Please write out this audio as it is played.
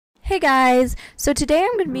Hey guys, so today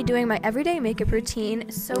I'm going to be doing my everyday makeup routine.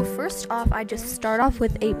 So first off, I just start off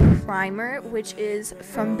with a primer, which is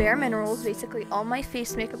from Bare Minerals. Basically all my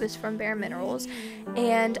face makeup is from Bare Minerals,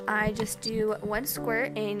 and I just do one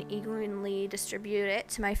squirt and evenly distribute it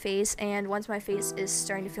to my face, and once my face is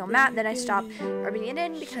starting to feel matte, then I stop rubbing it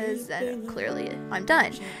in because then clearly I'm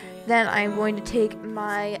done. Then I'm going to take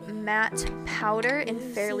my matte powder in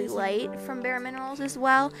Fairly Light from Bare Minerals as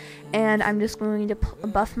well, and I'm just going to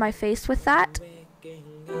buff my face with that.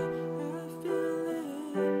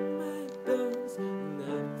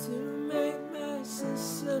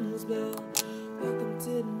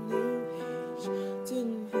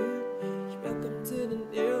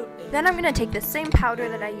 Then I'm going to take the same powder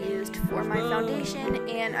that I used for my foundation,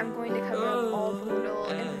 and I'm going to cover up all the little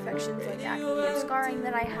imperfections like acne and scarring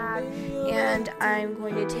that I have, and I'm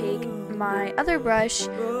going to take my other brush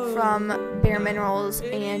from Bare Minerals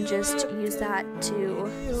and just use that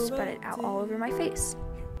to spread it out all over my face.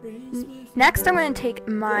 Next, I'm going to take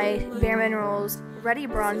my Bare Minerals Ready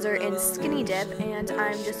Bronzer in Skinny Dip, and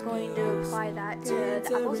I'm just going to apply that to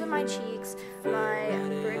the apples of my cheeks, my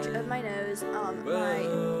bridge of my nose, my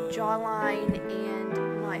jawline,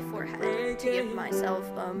 and my forehead to give myself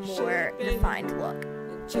a more defined look.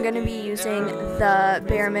 I'm going to be using the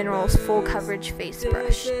Bare Minerals Full Coverage Face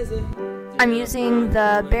Brush. I'm using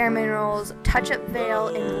the Bare Minerals Touch Up Veil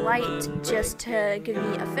in Light just to give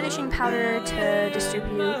me a finishing powder to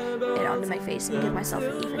distribute it onto my face and give myself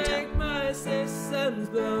an even tone.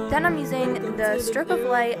 Then I'm using the Stroke of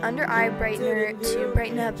Light Under Eye Brightener to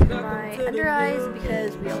brighten up my under eyes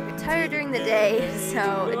because we all get tired during the day,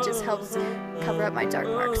 so it just helps cover up my dark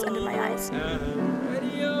marks under my eyes.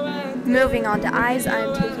 Moving on to eyes,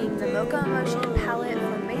 I'm taking the Mocha Emotion palette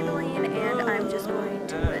from Maybelline, and I'm just going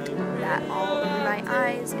to put that all over my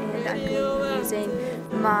eyes, and I'm going to be using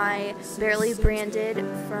my Barely Branded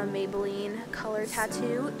from Maybelline Color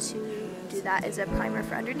Tattoo to do that as a primer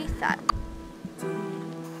for underneath that.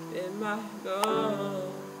 In my lungs,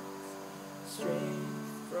 straight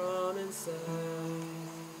from inside,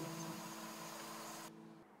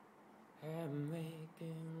 I'm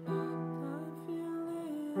waking up, I'm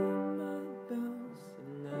feeling my bones,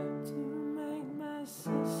 enough to make my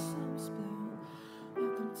system explode.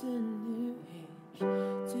 Welcome to the new age,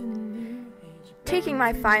 to the new age. Taking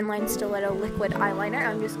my fine line stiletto liquid eyeliner,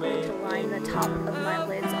 I'm just going to line the top of my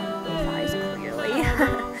lids on both eyes clearly.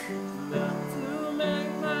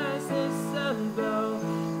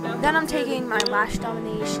 Then I'm taking my Lash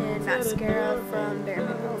Domination mascara from Bare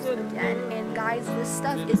Minerals again, and guys, this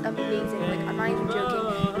stuff is amazing. Like, I'm not even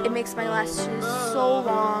joking. It makes my lashes so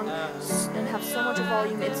long and have so much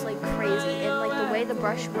volume. It's like crazy, and like the way the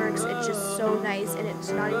brush works, it's just so nice, and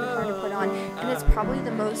it's not even hard to put on. And it's probably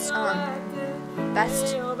the most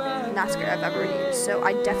best mascara I've ever used. So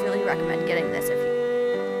I definitely recommend getting this if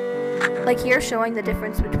you like. Here, showing the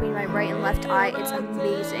difference between my right and left eye. It's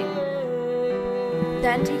amazing.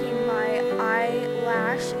 Then taking my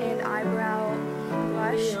eyelash and eyebrow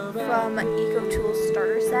brush from Eco Tools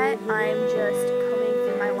Starter Set, I'm just combing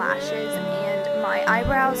through my lashes and my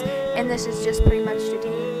eyebrows, and this is just pretty much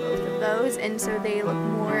detaining both of those, and so they look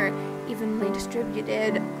more evenly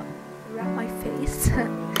distributed throughout my face.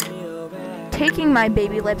 Taking my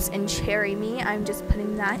Baby Lips in Cherry Me, I'm just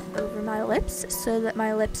putting that over my lips so that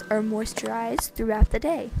my lips are moisturized throughout the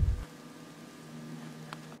day.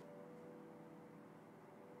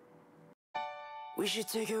 We should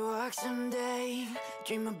take a walk someday,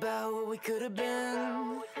 dream about what we could have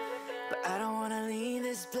been, but I don't want to leave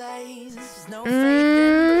this place. There's no faith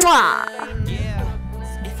in the line.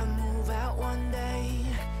 If I move out one day.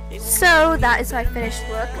 So that is my finished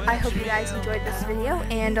look. I hope you guys enjoyed this video,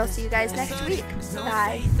 and I'll see you guys next week.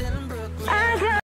 Bye.